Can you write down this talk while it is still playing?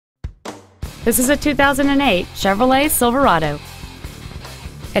This is a 2008 Chevrolet Silverado.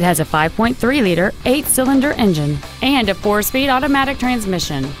 It has a 5.3-liter 8-cylinder engine and a 4-speed automatic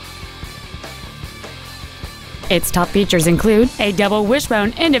transmission. Its top features include a double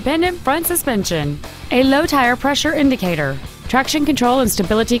wishbone independent front suspension, a low tire pressure indicator, traction control and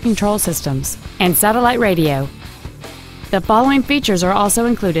stability control systems, and satellite radio. The following features are also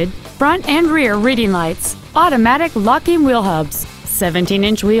included: front and rear reading lights, automatic locking wheel hubs,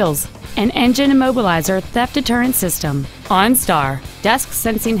 17-inch wheels, an engine immobilizer theft deterrent system, OnStar, dusk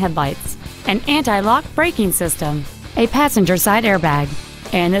sensing headlights, an anti-lock braking system, a passenger side airbag,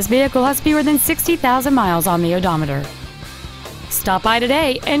 and this vehicle has fewer than 60,000 miles on the odometer. Stop by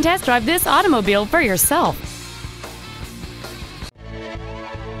today and test drive this automobile for yourself.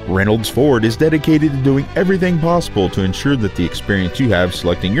 Reynolds Ford is dedicated to doing everything possible to ensure that the experience you have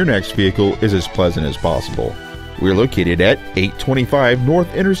selecting your next vehicle is as pleasant as possible. We're located at 825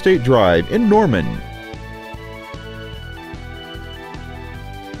 North Interstate Drive in Norman.